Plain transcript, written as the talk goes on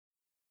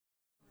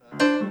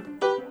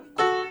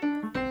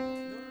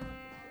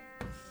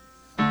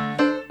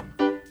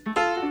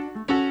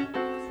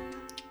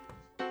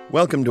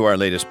Welcome to our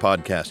latest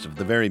podcast of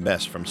the very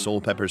best from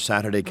Soulpepper's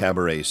Saturday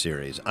Cabaret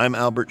Series. I'm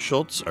Albert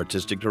Schultz,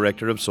 Artistic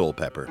Director of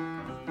Soulpepper.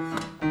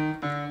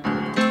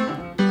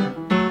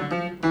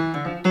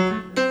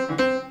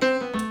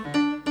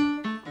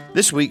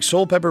 This week,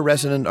 Soulpepper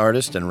resident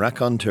artist and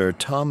raconteur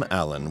Tom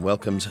Allen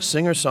welcomes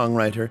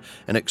singer-songwriter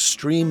and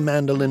extreme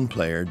mandolin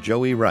player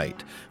Joey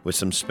Wright with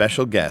some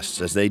special guests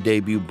as they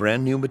debut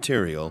brand new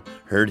material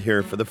heard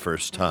here for the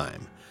first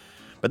time.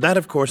 But that,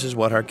 of course, is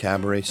what our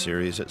Cabaret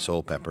Series at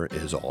Soulpepper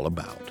is all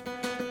about.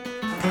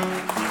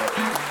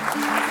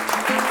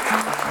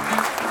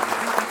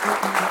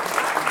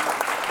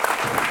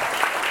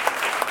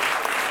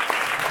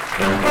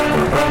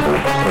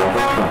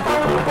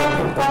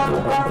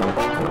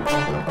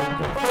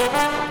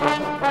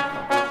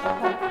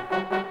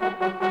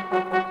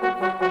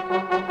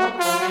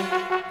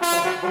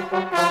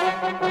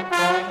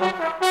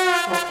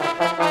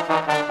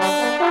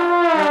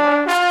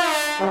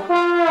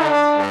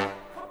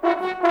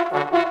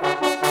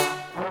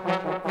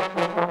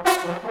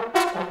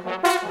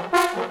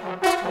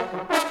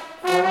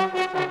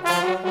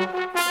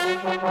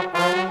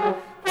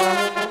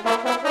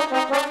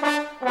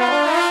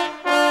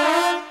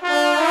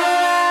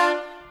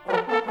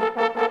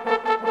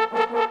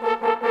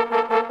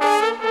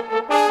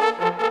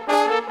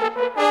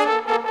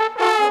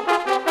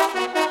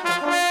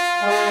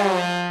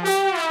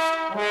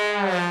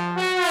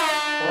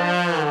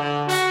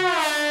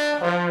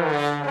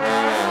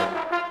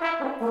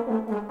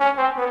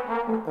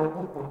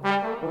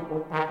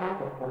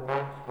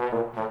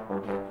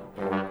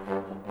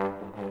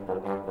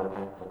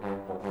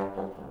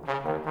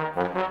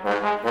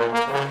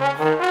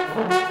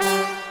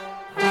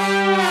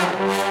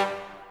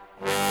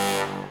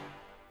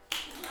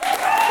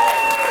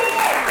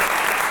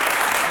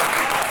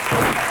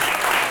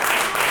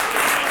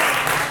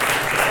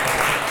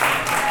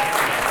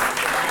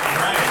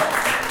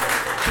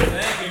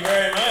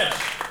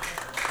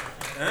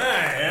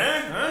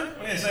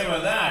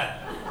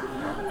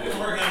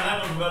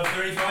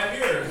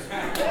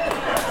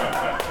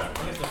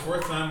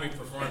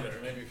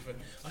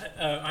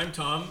 I'm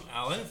Tom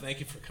Allen. Thank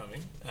you for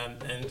coming.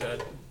 And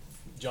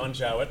John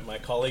Jowett, my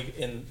colleague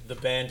in the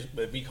band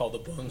that we call the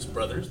Bones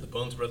Brothers. The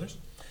Bones Brothers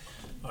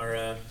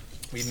are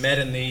we met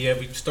in the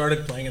we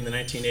started playing in the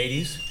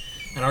 1980s,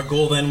 and our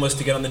goal then was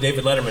to get on the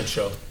David Letterman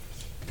show.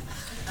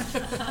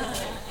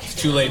 It's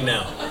too late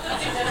now.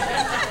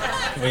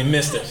 We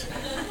missed it.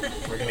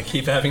 We're going to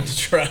keep having to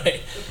try.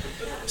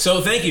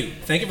 So thank you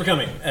for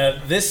coming.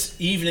 This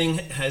evening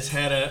has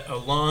had a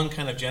long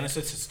kind of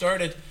genesis. It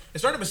started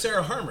with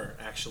Sarah Harmer,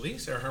 actually.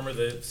 Sarah Harmer,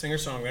 the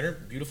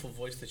singer-songwriter, beautiful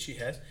voice that she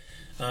has.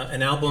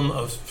 An album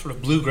of sort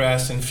of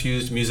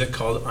bluegrass-infused music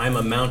called I'm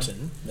a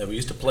Mountain that we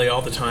used to play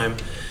all the time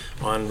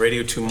on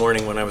Radio 2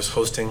 Morning when I was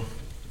hosting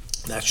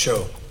that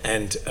show.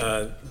 And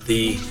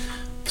the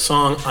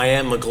song I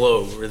Am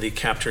Aglow really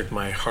captured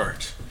my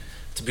heart.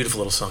 It's a beautiful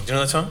little song. Do you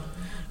know that song?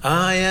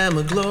 I am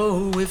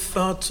aglow with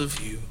thoughts of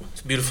you.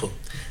 It's beautiful.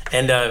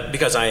 And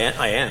because I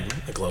am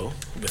aglow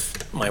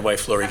with my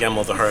wife, Lori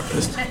Gemmell, the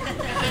harpist.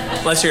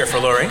 Let's hear it for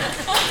Lori.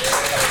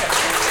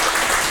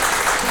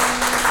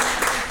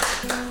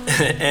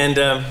 And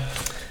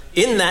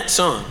in that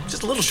song,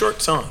 just a little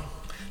short song,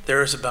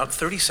 there is about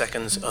 30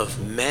 seconds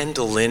of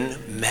mandolin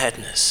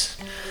madness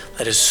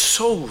that is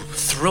so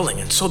thrilling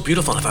and so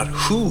beautiful. And I thought,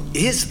 who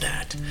is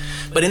that?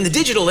 But in the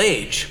digital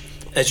age,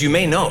 as you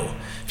may know,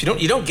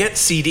 you don't get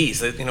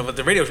CDs. At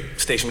the radio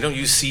station, we don't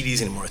use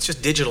CDs anymore. It's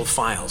just digital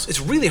files.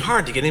 It's really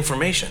hard to get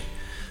information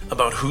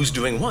about who's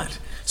doing what.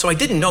 So I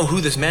didn't know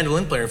who this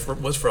mandolin player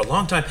was for a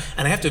long time,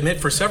 and I have to admit,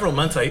 for several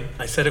months,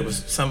 I said it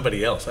was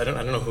somebody else. I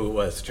don't know who it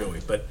was,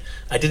 Joey, but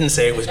I didn't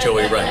say it was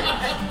Joey Wright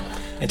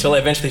until I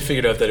eventually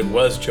figured out that it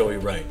was Joey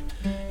Wright,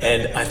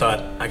 and I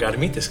thought, I got to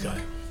meet this guy.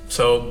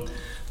 So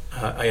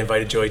I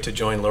invited Joey to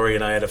join Lori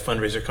and I at a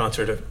fundraiser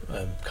concert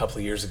a couple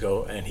of years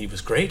ago, and he was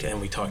great, and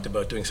we talked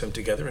about doing something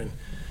together, and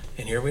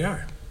here we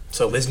are.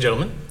 So, ladies and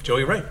gentlemen,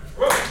 Joey Wright.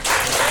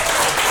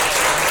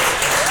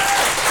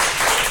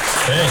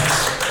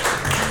 Thanks.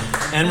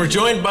 And we're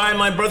joined by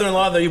my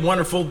brother-in-law, the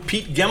wonderful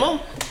Pete Gemmell.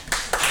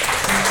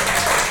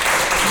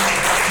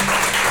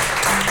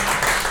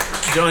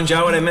 John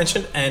Jowett, I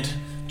mentioned, and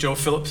Joe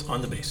Phillips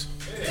on the bass.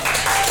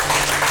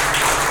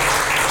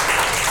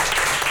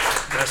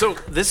 So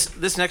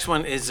this next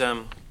one is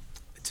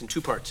it's in two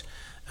parts.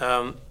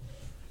 It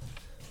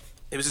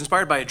was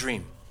inspired by a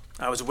dream.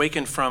 I was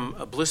awakened from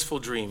a blissful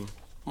dream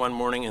one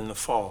morning in the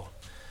fall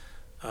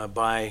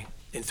by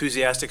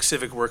enthusiastic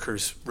civic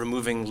workers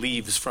removing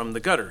leaves from the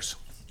gutters.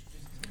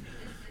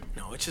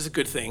 No, which is a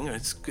good thing.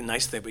 It's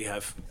nice that we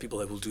have people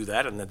that will do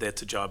that and that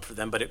that's a job for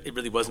them, but it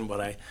really wasn't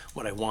what I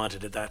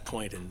wanted at that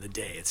point in the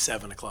day. It's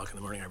 7 o'clock in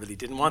the morning. I really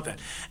didn't want that.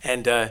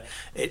 And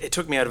it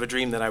took me out of a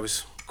dream that I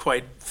was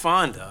quite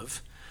fond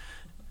of.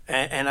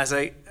 And as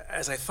I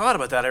thought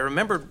about that, I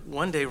remembered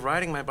one day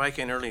riding my bike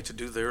in early to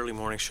do the early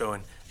morning show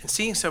and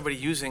seeing somebody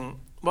using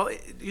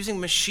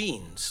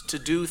machines to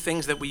do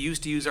things that we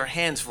used to use our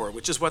hands for,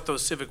 which is what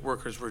those civic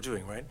workers were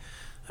doing, right?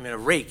 I mean, a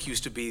rake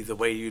used to be the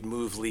way you'd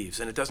move leaves,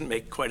 and it doesn't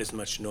make quite as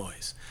much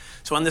noise.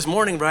 So on this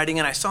morning riding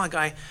in, I saw a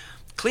guy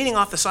cleaning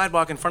off the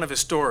sidewalk in front of his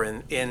store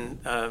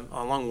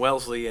along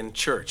Wellesley and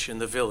Church in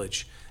the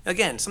village.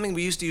 Again, something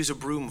we used to use a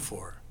broom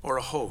for, or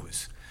a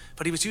hose.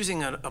 But he was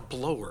using a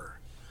blower,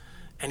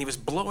 and he was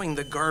blowing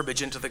the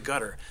garbage into the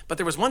gutter. But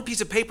there was one piece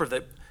of paper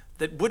that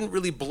wouldn't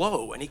really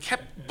blow, and he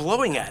kept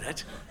blowing at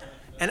it.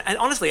 And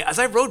honestly, as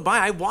I rode by,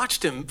 I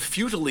watched him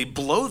futilely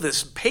blow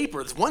this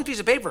one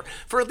piece of paper,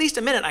 for at least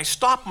a minute. I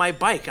stopped my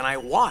bike and I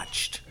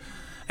watched.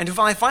 And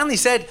I finally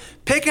said,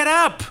 "Pick it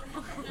up!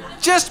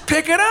 Just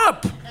pick it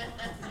up!"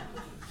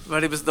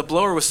 But the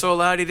blower was so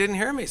loud he didn't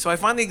hear me. So I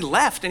finally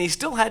left, and he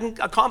still hadn't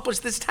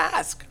accomplished this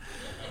task.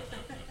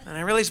 And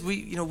I realized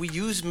we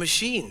use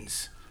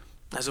machines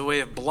as a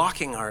way of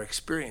blocking our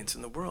experience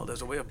in the world,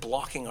 as a way of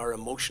blocking our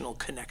emotional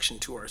connection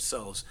to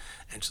ourselves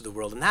and to the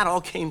world. And that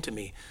all came to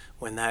me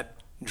when that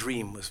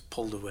dream was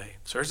pulled away.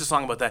 So here's a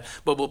song about that.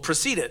 But we'll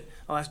precede it.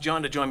 I'll ask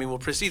John to join me. We'll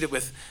precede it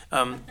with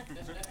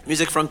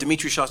music from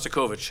Dmitri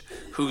Shostakovich,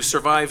 who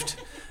survived.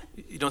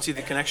 You don't see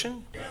the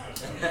connection?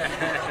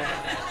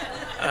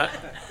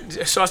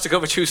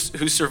 Shostakovich,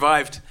 who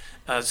survived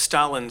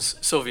Stalin's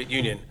Soviet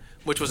Union,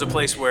 which was a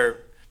place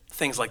where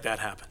things like that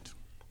happened.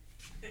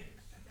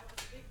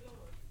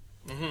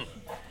 Mm-hmm.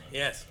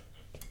 Yes.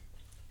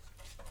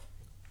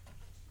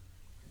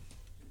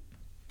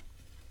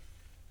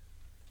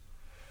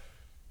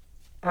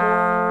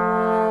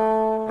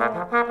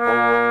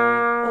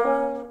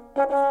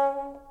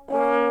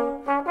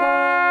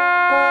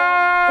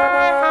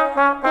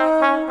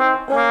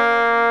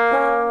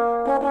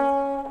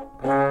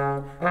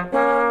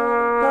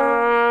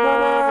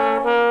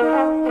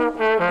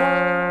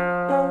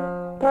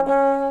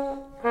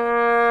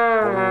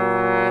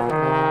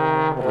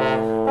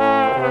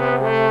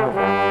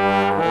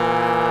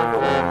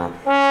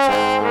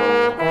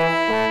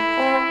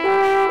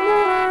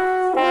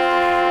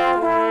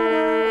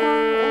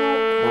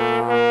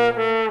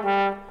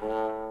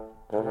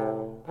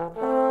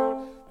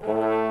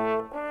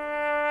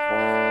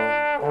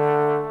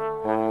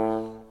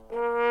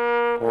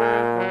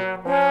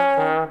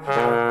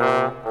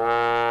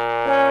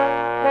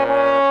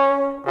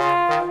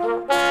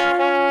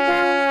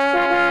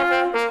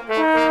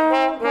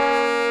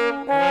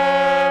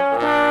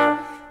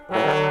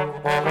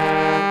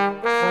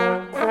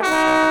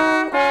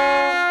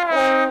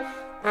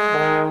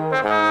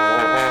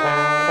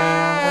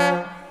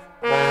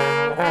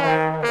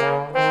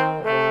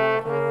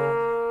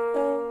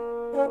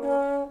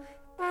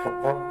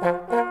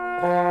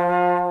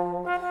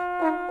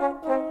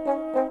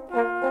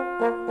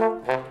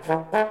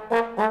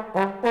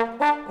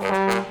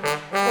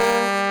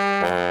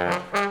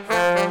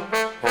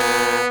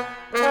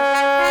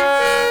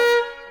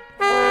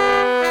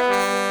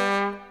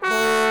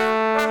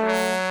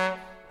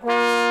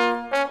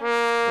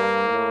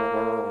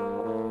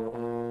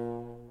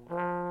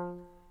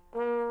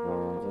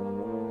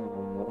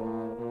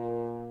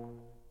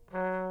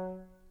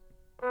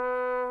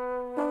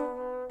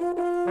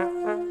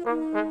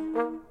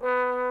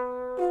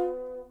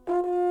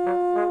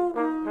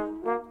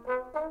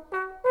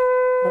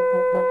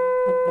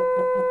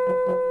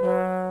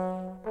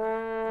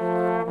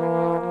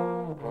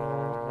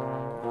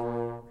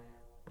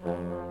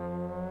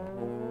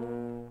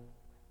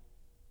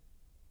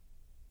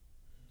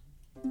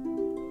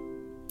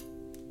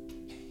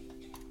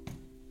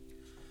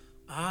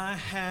 I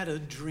had a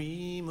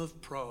dream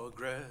of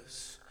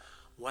progress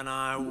when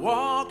I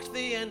walked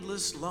the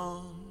endless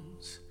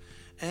lawns,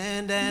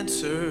 and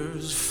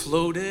answers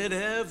floated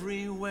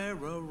everywhere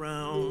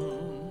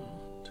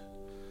around.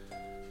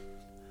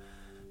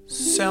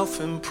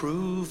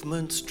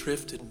 Self-improvements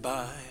drifted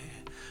by,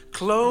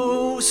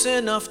 close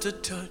enough to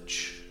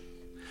touch,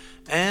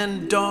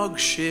 and dog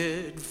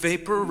shit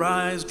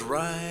vaporized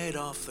right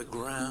off the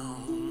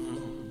ground.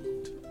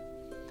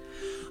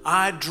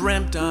 I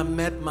dreamt I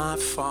met my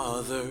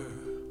father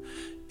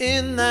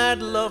in that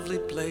lovely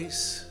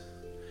place.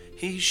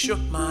 He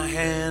shook my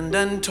hand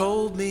and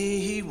told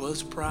me he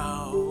was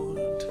proud.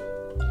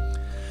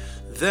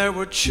 There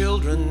were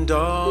children,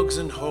 dogs,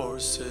 and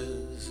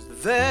horses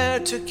there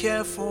to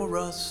care for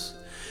us.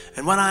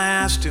 And when I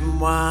asked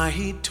him why,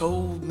 he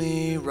told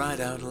me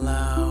right out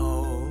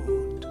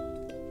loud.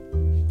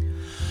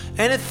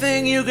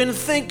 Anything you can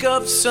think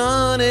of,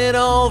 son, it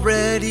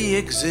already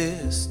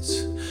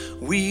exists.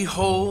 We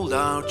hold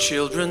our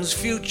children's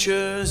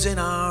futures in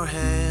our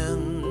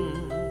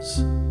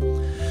hands.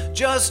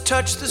 Just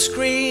touch the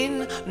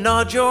screen,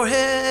 nod your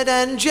head,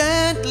 and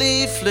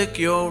gently flick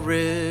your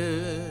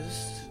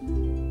wrist.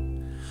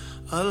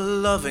 A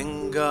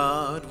loving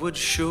God would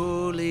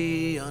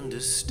surely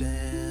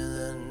understand.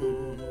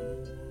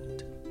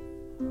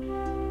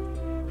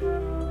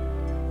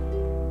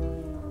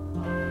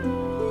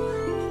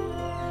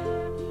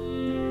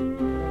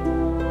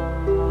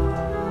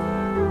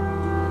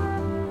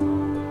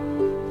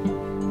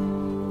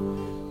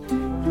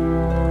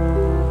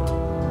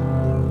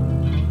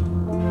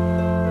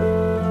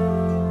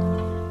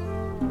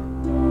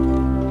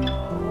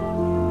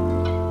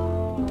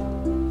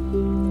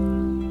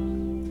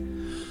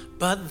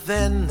 But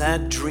then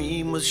that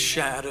dream was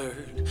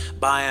shattered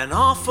by an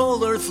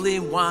awful earthly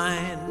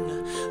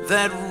whine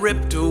that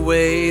ripped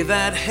away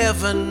that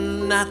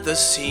heaven at the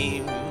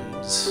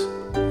seams.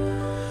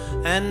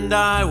 And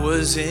I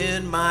was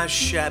in my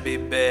shabby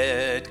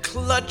bed,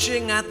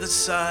 clutching at the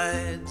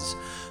sides,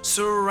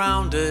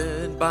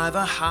 surrounded by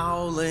the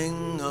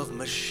howling of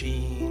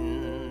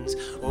machines.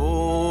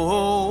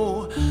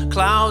 Oh,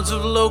 clouds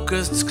of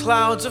locusts,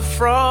 clouds of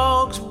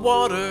frogs,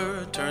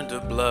 water turned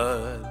to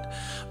blood,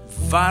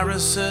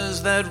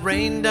 viruses that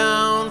rain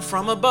down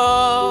from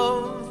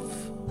above.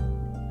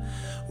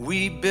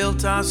 We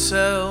built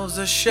ourselves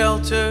a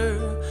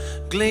shelter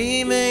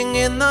gleaming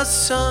in the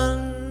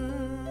sun,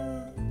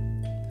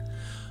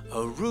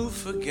 a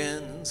roof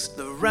against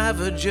the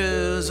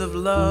ravages of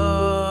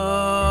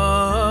love,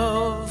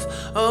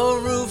 a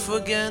roof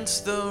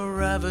against the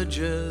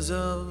ravages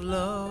of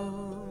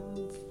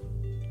love.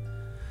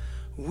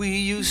 We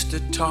used to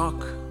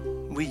talk,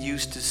 we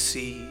used to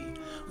see,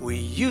 we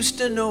used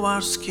to know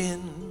our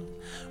skin.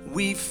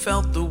 We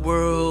felt the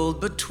world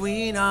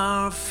between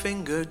our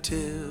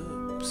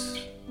fingertips.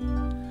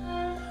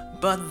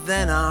 But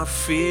then our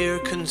fear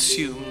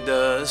consumed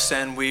us,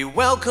 and we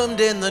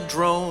welcomed in the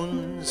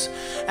drones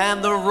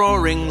and the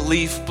roaring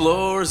leaf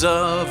blowers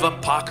of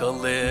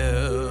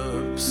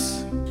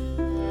apocalypse.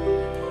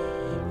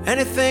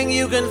 Anything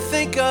you can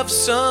think of,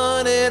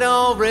 son, it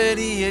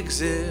already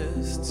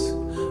exists.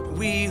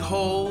 We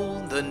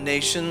hold the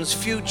nation's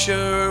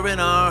future in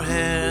our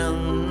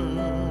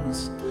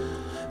hands.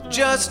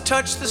 Just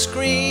touch the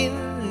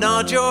screen,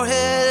 nod your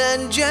head,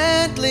 and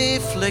gently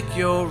flick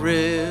your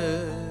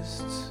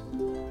wrist.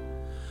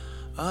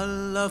 A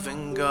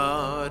loving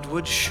God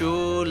would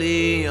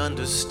surely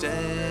understand.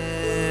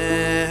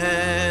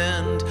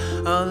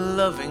 A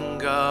loving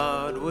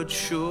God would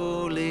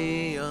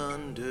surely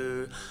understand.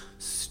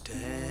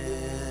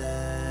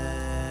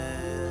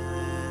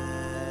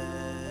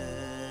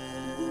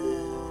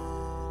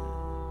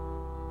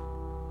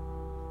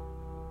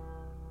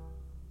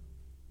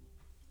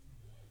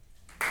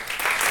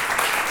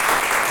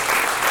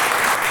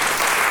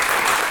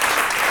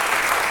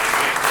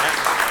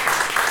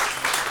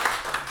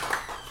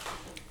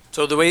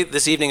 So the way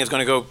this evening is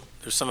going to go,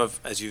 there's some of,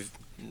 as you've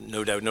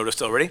no doubt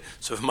noticed already,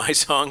 some of my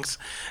songs,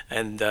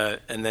 and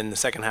then the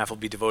second half will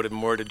be devoted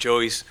more to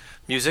Joey's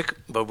music,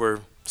 but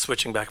we're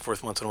switching back and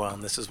forth once in a while,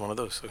 and this is one of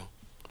those. So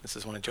this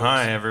is one of Joey's.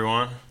 Hi,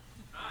 everyone.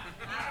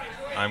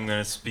 I'm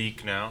going to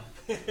speak now.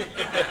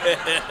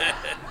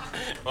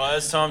 Well,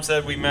 as Tom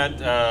said, we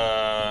met,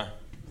 I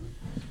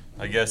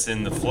guess,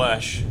 in the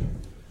flesh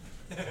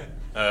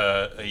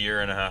a year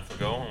and a half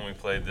ago when we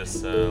played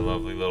this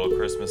lovely little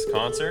Christmas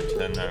concert,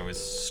 and I was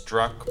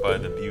struck by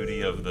the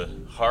beauty of the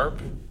harp,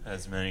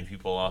 as many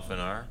people often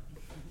are.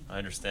 I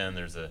understand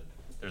there's a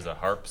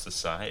harp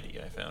society,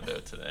 I found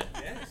out today.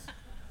 Yes.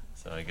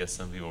 So I guess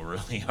some people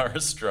really are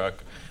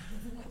struck.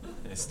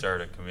 They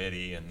start a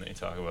committee and they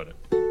talk about it.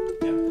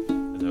 Yep.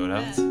 Is that what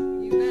happens?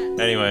 You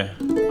bet. Anyway,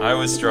 I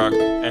was struck,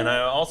 and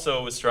I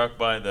also was struck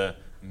by the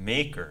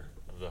maker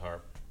of the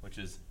harp, which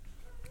is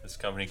this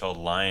company called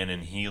Lion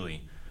and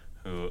Healy,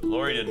 who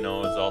Lori didn't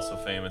know is also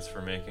famous for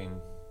making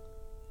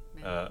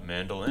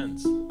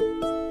mandolins.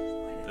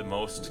 The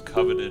most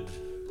coveted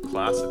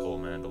classical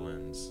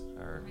mandolins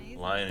are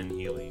Lion and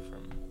Healy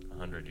from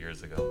 100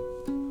 years ago.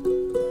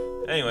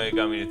 Anyway, it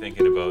got me to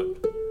thinking about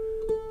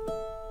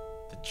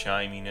the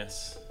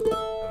chiminess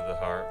of the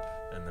harp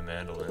and the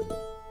mandolin.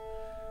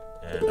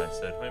 And I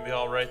said, maybe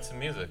I'll write some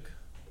music.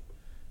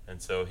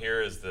 And so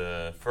here is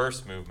the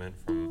first movement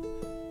from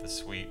the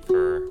suite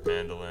for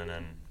mandolin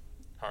and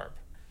harp.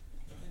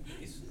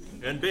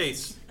 And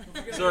bass.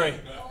 Sorry.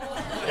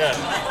 Yeah.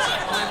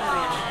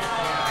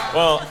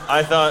 Well, then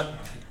I thought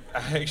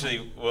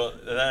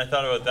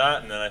about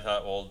that, and then I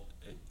thought, well,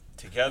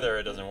 together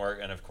it doesn't work,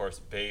 and of course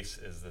bass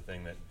is the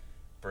thing that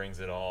brings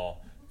it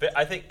all. But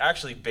I think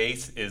actually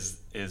bass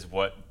is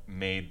what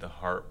made the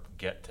harp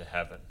get to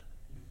heaven.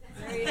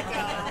 There you go.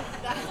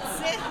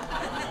 That's it.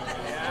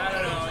 Yeah, I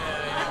don't know.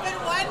 I've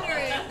been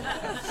wondering.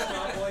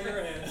 Stop while you're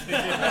ahead.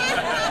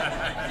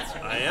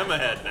 I am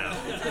ahead now.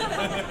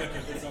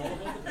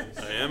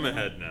 I am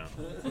ahead now.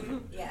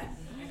 Yeah.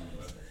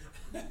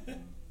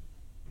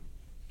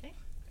 Okay.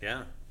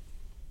 Yeah.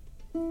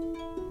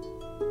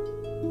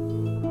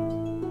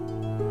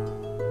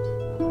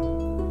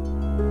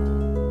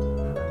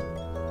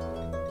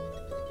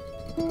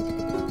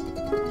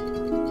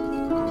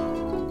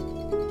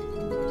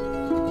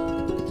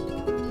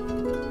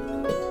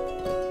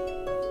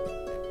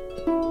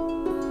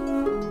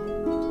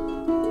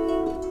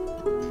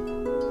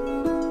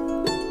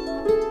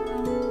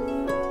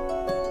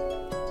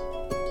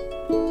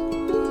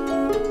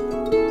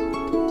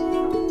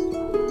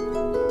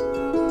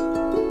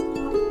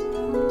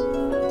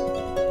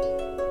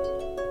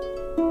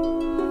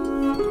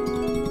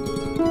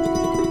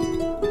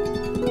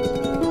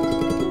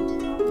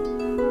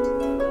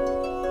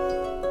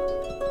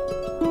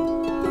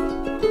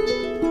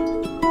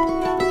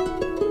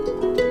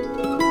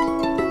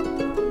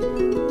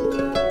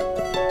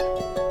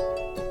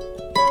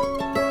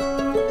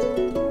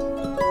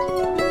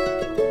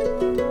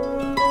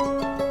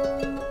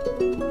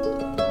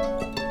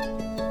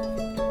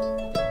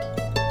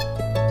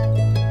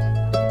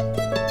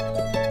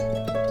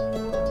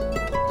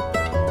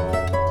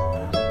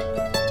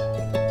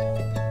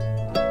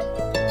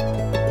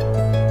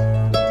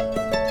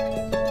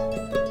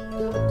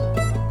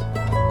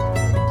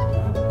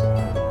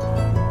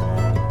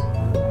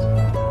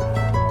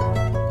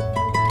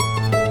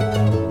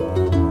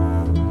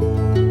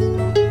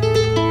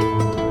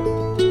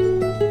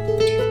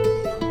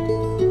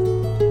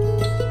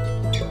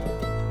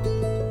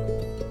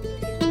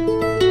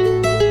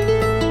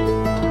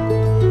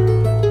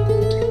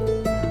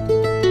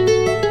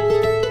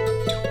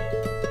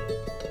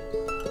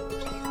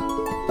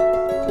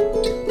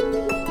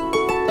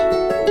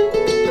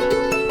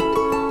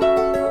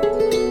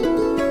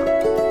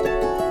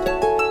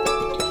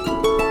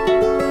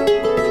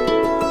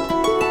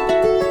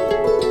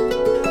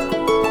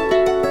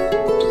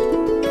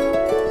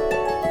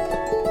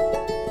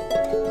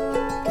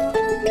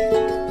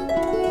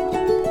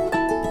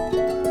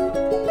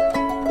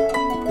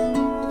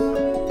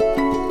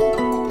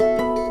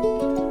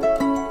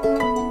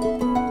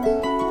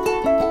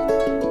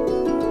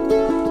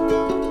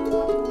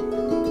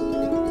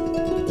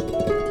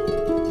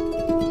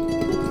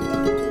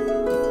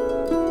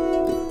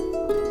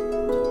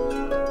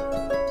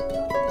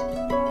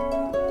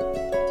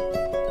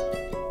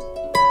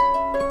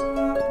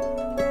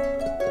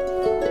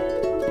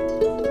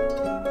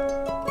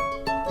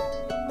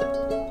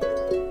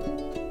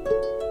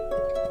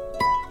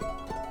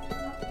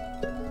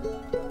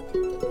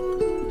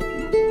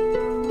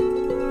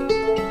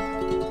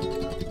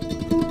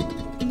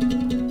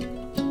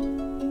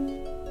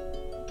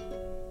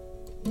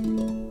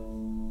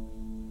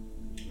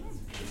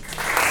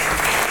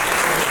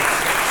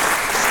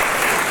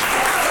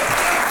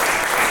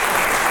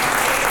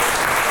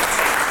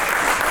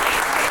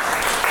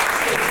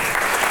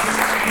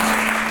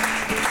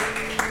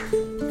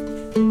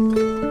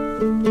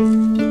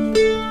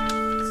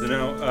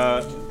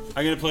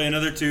 I'm going to play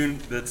another tune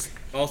that's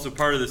also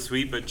part of the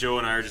suite, but Joe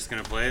and I are just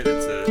going to play it.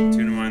 It's a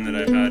tune of mine that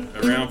I've had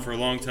around for a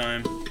long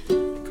time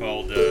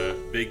called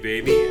Big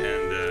Baby,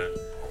 and I'm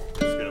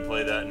just going to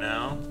play that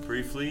now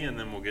briefly, and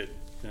then we'll get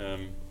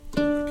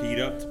Pete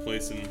up to play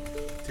some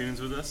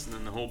tunes with us, and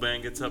then the whole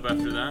band gets up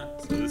after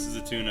that. So this is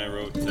a tune I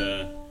wrote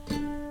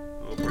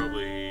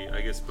probably,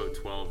 I guess, about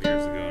 12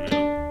 years ago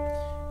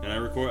now. And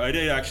I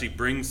did actually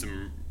bring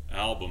some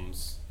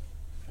albums.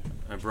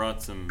 I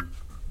brought some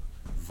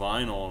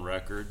vinyl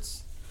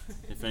records,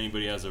 if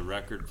anybody has a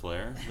record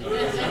player.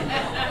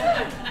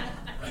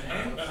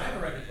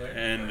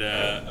 And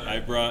I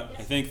brought,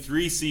 I think,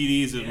 3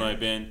 CDs of my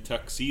band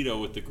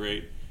Tuxedo with the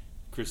great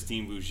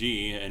Christine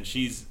Bougie, and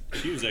she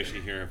was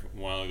actually here a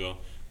while ago,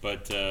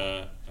 but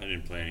I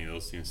didn't play any of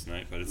those tunes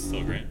tonight, but it's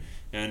still great.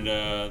 And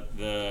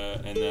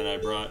then I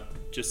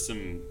brought just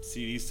some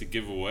CDs to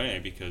give away,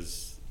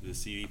 because the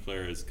CD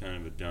player is kind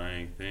of a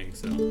dying thing,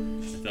 so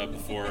I thought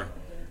before,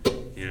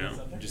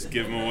 just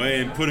give them away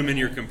and put them in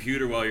your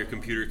computer while your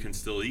computer can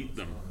still eat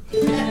them.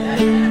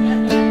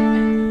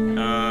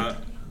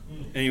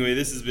 Anyway,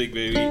 this is Big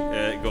Baby.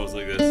 It goes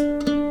like this.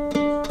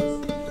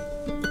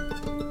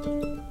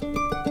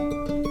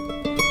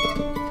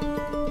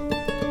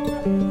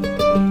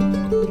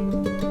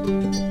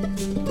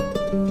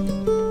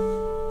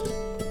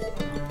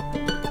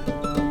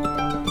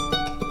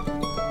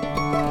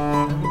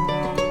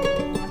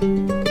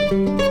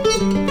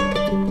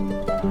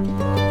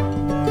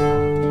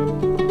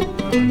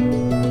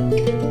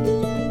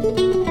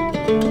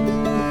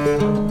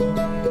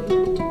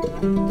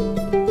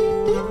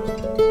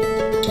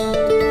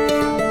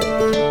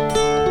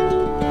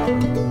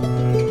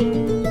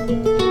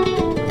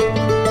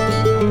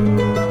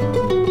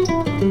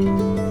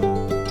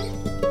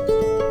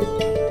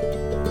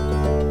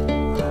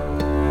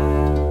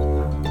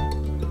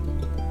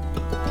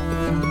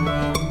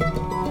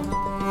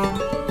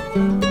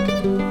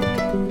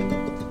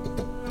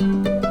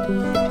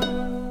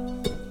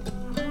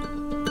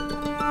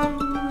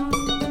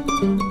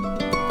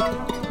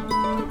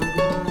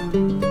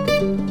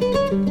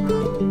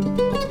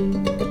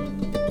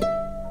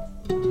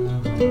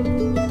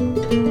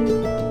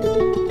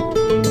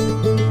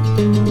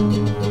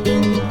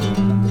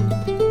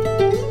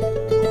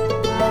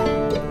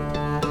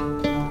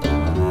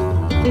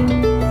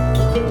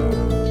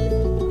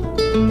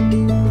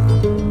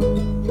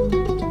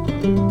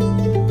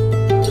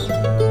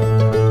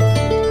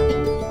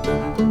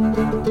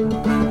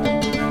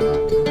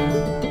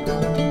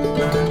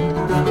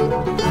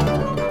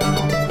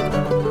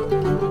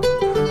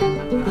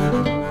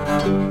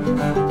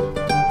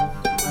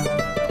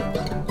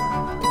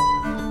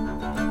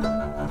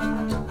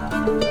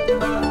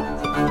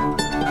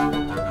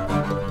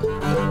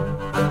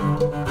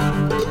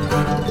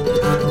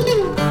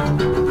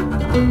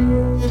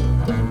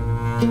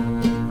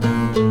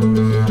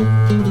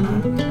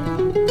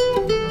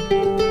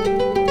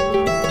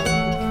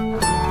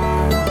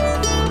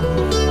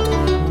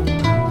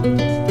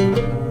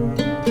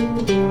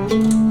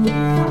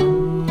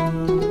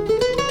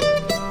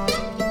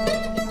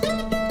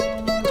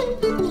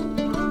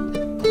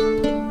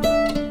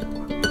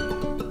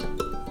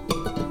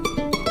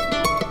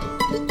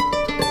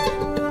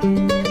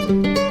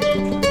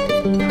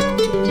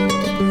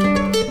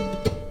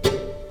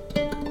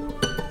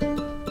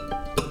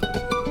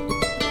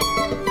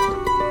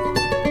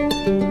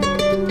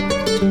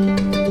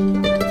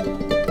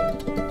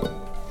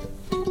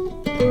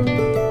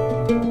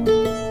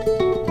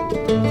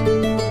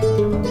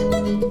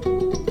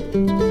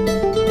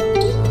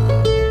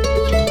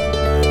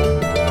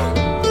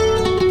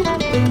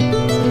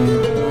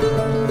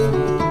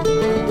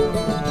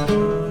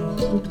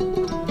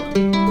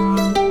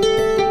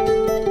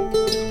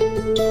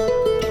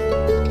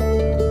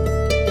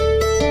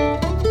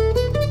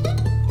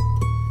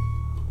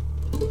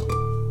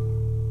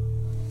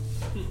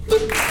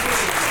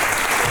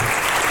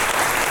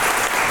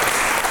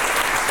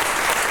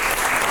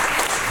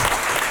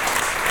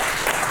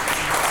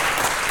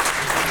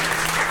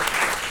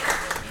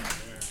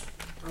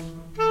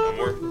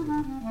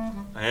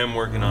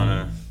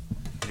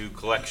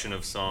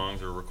 Of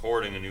songs, or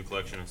recording a new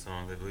collection of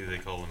songs. I believe they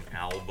call them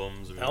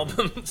albums.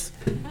 Albums?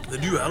 The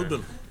new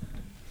album.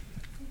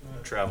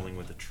 Traveling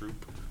with a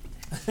troupe.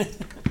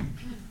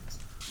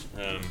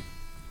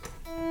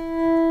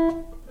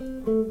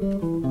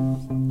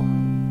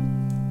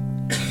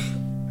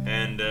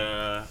 And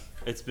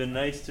it's been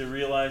nice to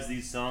realize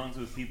these songs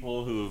with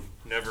people who've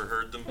never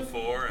heard them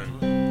before,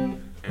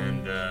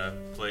 and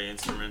play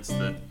instruments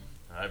that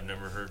I've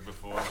never heard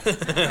before.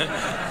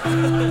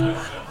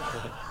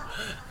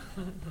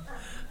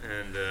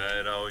 And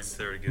it always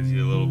sort of gives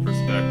you a little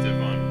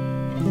perspective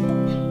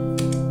on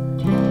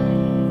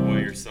what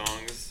your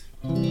songs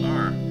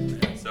are.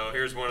 So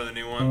here's one of the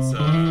new ones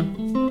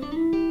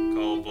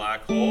called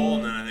Black Hole,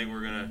 and then I think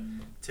we're going to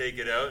take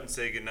it out and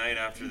say goodnight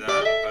after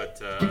that, but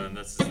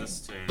this is this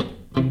tune.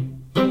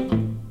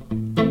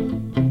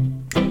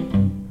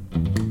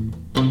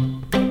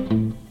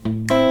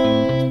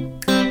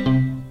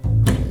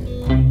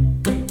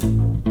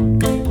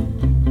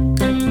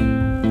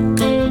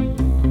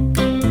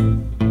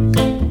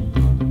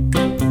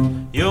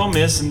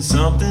 missing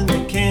something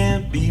that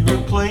can't be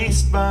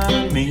replaced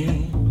by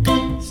me.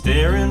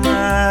 Staring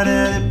right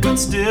at it but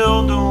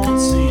still don't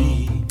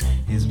see.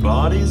 His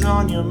body's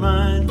on your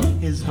mind,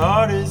 his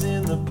heart is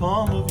in the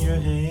palm of your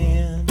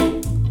hand.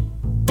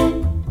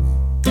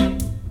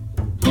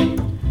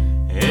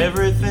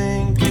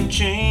 Everything can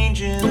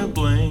change in a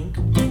blink.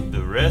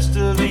 The rest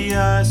of the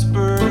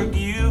iceberg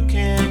you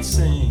can't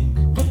sink.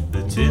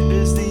 The tip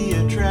is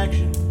the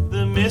attraction,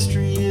 the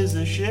mystery is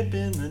the ship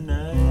in the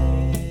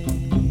night.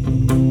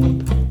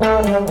 Ooh,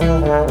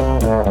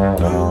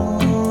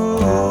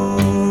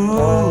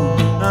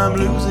 I'm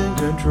losing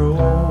control.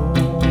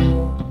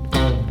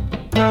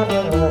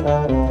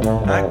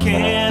 I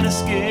can't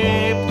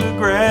escape the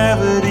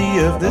gravity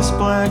of this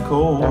black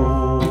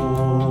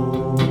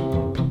hole.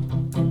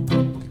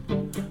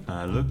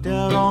 I looked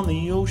out on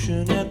the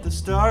ocean at the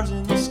stars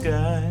in the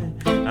sky.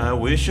 I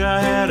wish I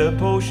had a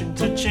potion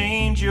to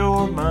change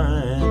your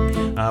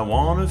mind. I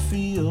wanna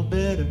feel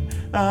better,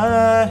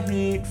 I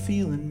hate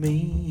feeling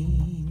mean.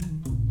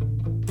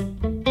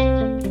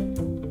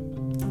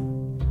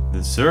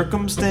 The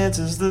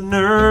circumstances, the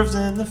nerves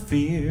and the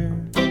fear.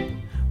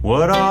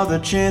 What are the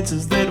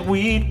chances that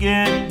we'd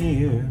get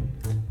here?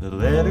 The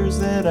letters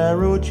that I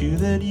wrote you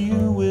that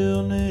you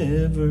will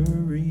never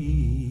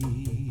read.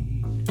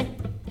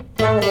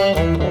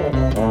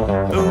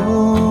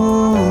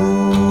 Ooh,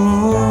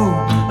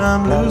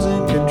 I'm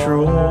losing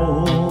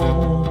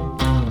control.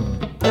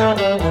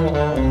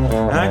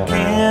 I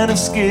can't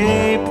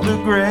escape the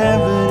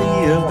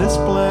gravity of this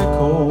black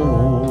hole.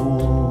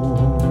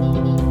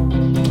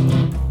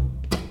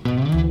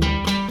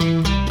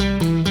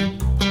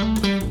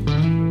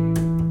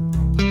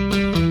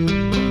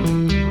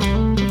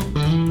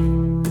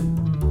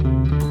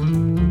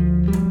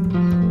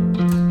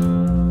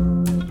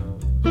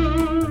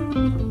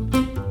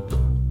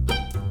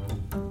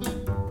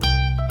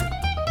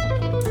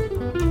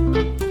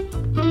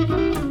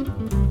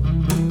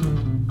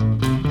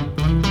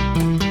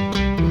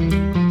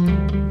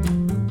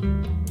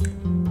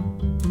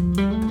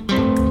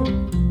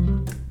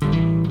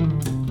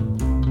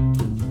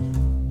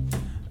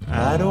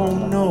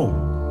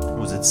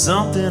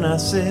 Something I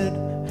said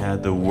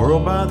had the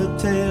world by the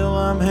tail.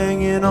 I'm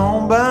hanging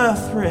on by a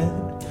thread.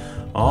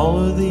 All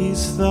of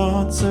these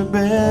thoughts are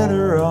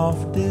better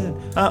off dead.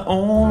 I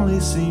only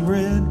see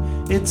red.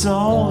 It's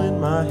all in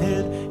my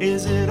head.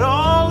 Is it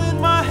all in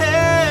my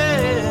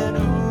head?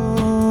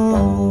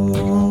 Ooh,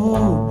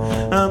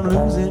 I'm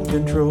losing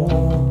control.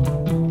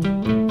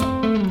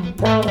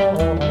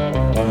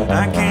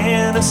 I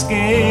can't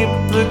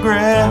escape the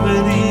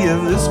gravity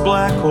of this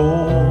black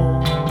hole.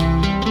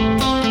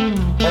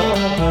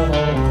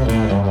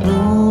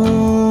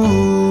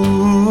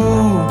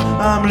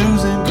 I'm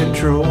losing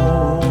control.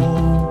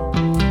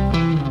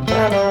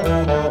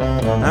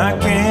 I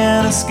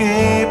can't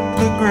escape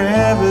the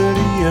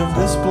gravity of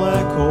this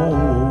black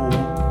hole.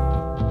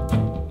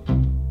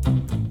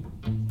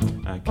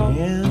 I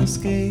can't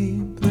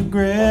escape the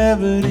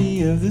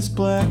gravity of this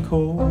black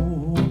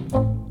hole.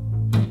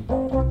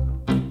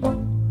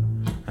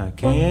 I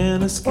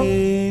can't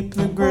escape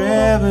the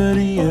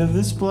gravity of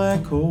this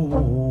black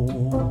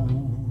hole.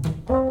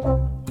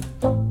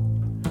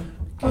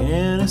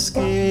 Can't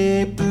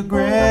escape the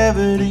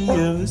gravity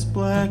of this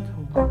black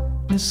hole.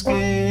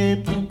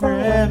 Escape the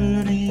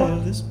gravity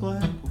of this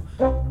black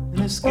hole.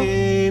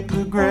 Escape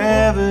the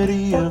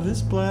gravity of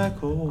this black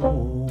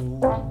hole.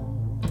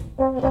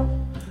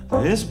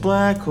 This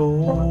black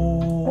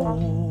hole.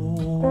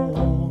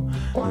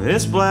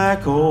 This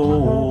black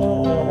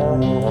hole.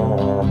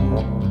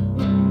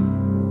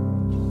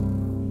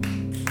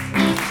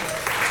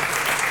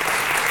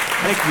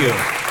 Thank you.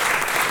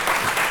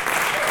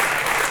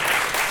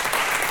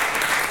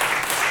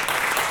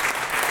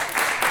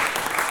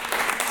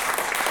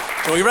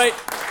 Joey Wright.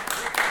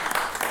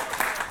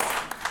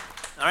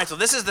 All right, so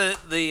this is the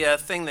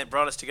thing that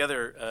brought us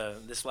together,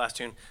 this last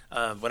tune,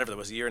 whatever that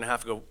was, a year and a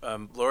half ago.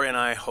 Gloria and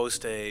I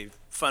host a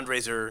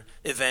fundraiser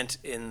event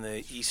in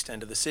the east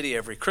end of the city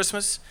every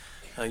Christmas.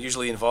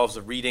 Usually involves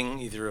a reading,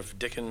 either of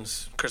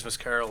Dickens' Christmas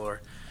Carol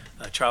or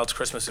A Child's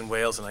Christmas in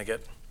Wales, and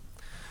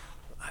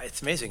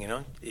it's amazing, you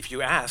know, if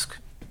you ask,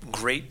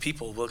 great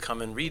people will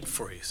come and read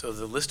for you. So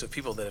the list of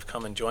people that have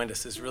come and joined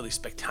us is really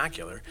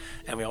spectacular,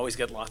 and we always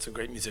get lots of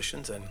great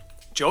musicians, and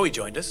Joey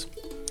joined us.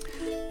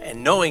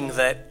 And knowing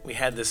that we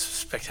had this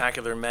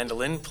spectacular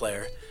mandolin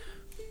player,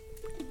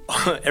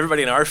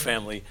 everybody in our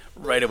family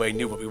right away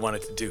knew what we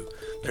wanted to do.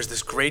 There's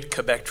this great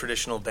Quebec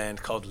traditional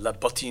band called La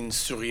Bottine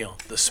Souriant,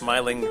 the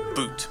Smiling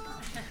Boot.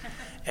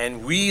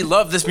 And we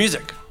love this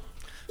music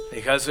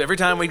because every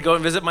time we'd go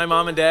and visit my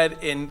mom and dad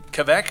in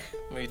Quebec,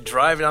 we'd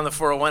drive down the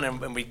 401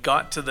 and we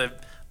got to the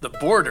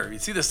border.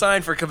 You'd see the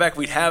sign for Quebec,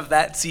 we'd have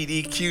that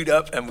CD queued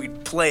up and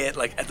we'd play it.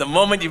 Like at the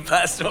moment you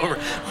passed over,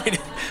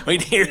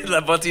 we'd hear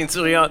La Bottine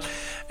Souriant.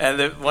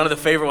 And one of the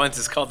favorite ones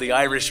is called the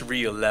Irish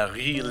Reel, La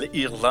Reel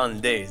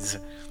Irlandaise.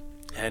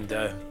 And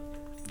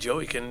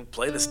Joey can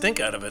play the stink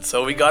out of it,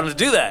 so we got him to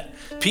do that.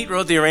 Pete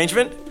wrote the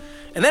arrangement,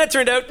 and then it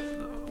turned out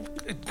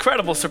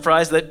incredible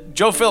surprise that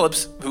Joe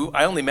Phillips, who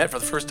I only met for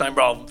the first time,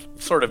 well,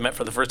 sort of met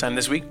for the first time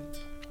this week,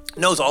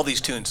 knows all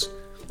these tunes,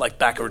 like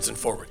backwards and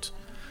forwards.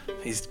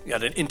 He's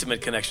got an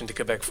intimate connection to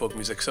Quebec folk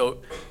music, so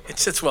it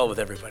sits well with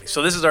everybody.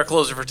 So this is our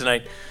closer for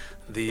tonight,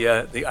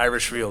 the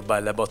Irish Reel by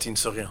La Bottine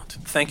Souriante.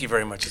 Thank you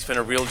very much. It's been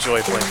a real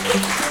joy playing.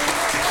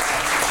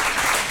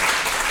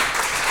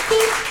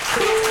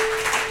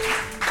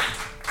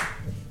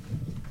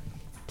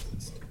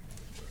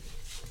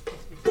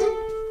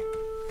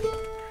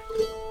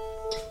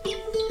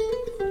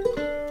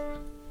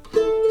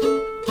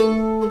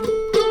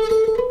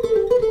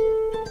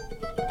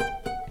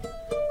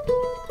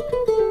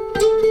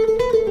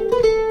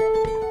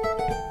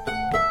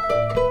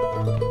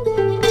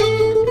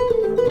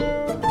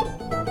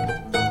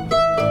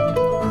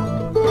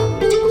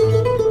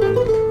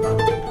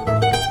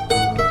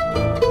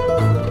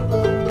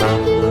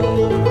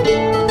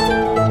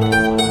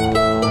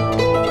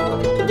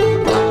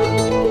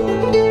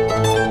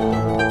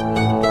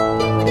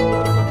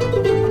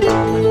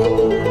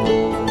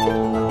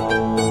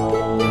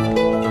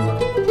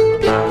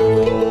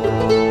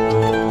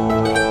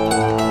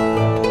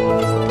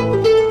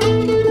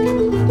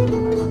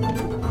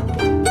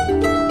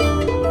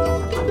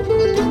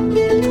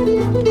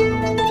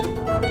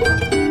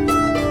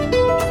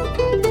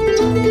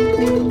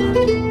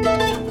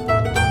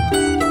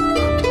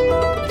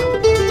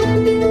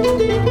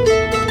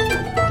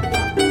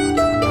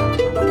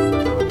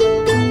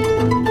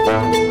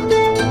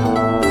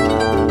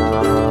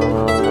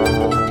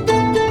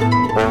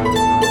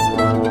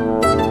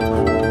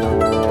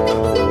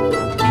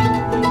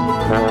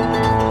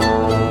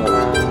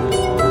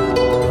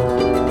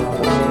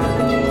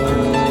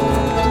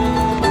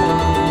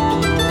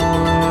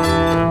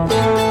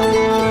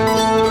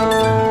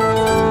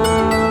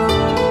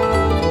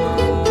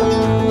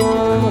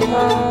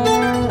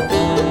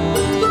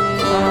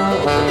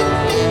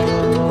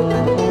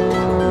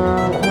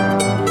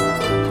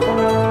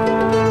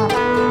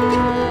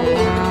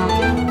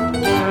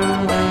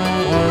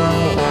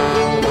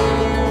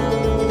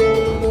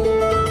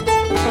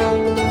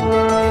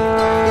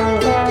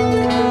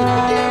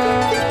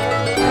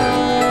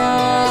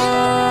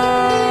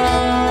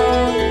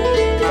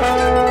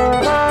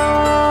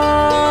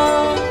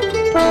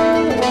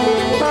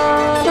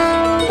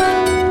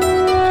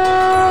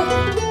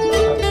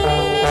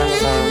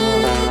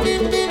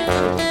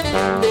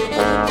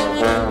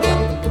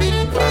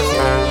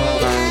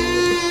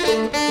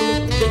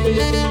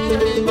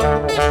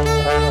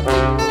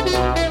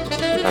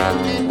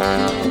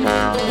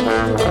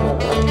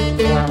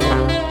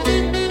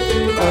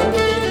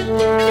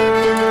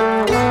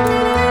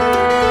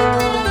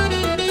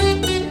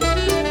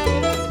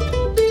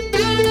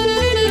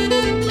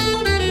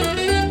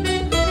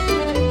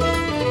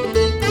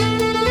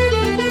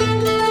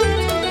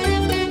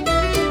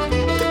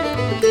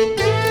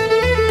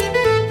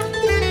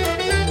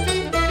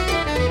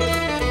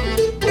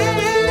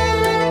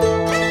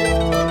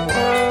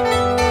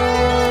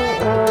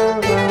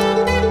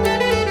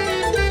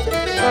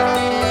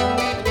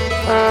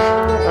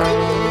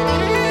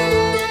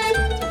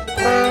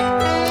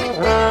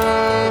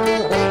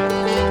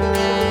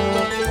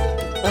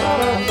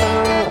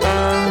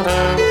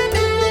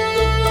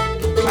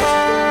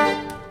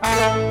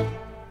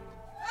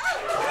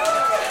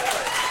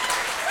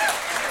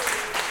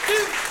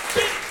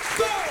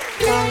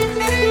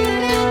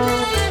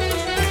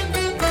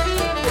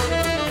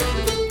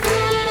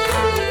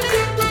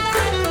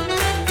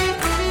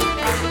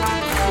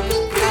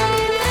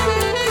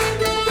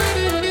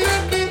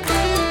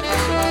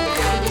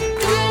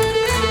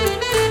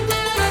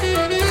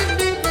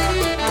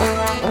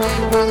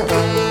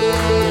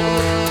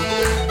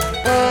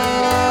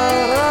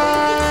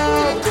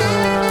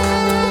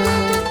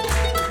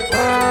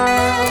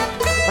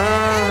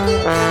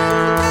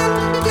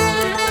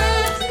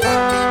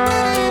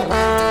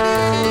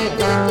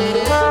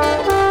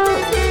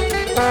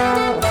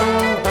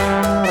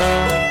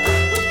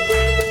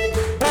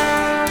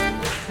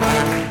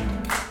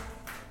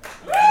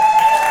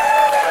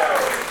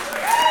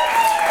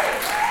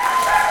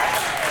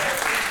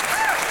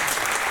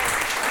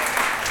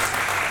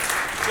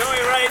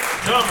 Joey Wright,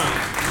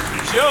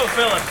 Joe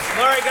Phillips,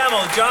 Laurie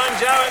Gemmell, John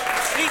Jowett,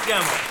 Pete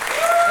Gemmell.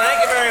 Thank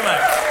you very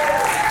much.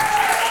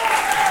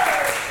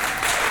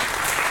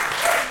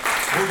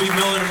 We'll be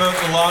milling about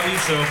the lobby,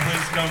 so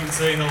please come and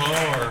say hello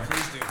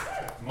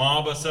or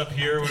mob us up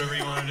here, whatever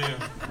you want to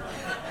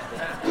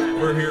do.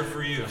 We're here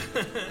for you.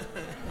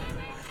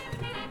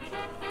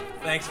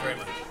 Thanks very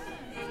much.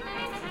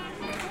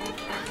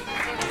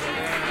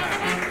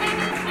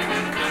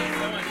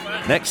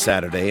 Next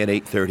Saturday at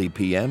 8:30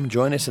 p.m.,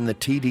 join us in the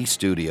TD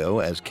studio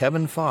as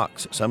Kevin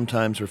Fox,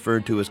 sometimes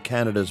referred to as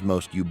Canada's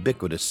most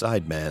ubiquitous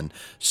sideman,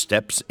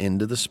 steps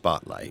into the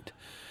spotlight.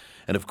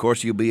 And of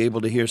course, you'll be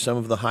able to hear some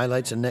of the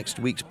highlights in next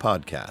week's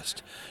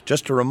podcast.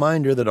 Just a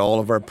reminder that all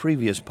of our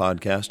previous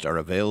podcasts are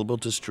available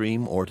to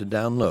stream or to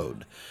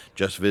download.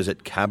 Just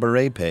visit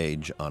Cabaret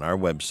page on our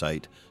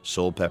website,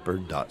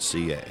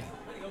 soulpepper.ca.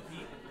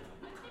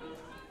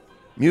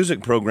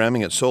 Music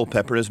programming at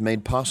Soulpepper is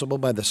made possible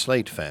by the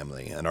Slate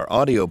family, and our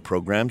audio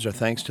programs are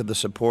thanks to the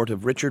support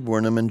of Richard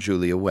Wernham and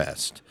Julia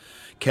West.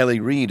 Kelly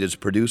Reed is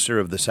producer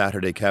of the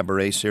Saturday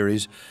Cabaret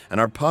Series, and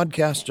our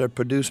podcasts are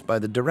produced by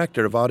the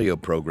director of audio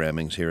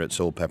programmings here at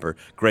Soulpepper,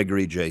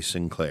 Gregory J.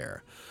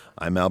 Sinclair.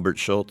 I'm Albert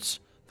Schultz.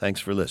 Thanks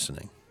for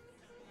listening.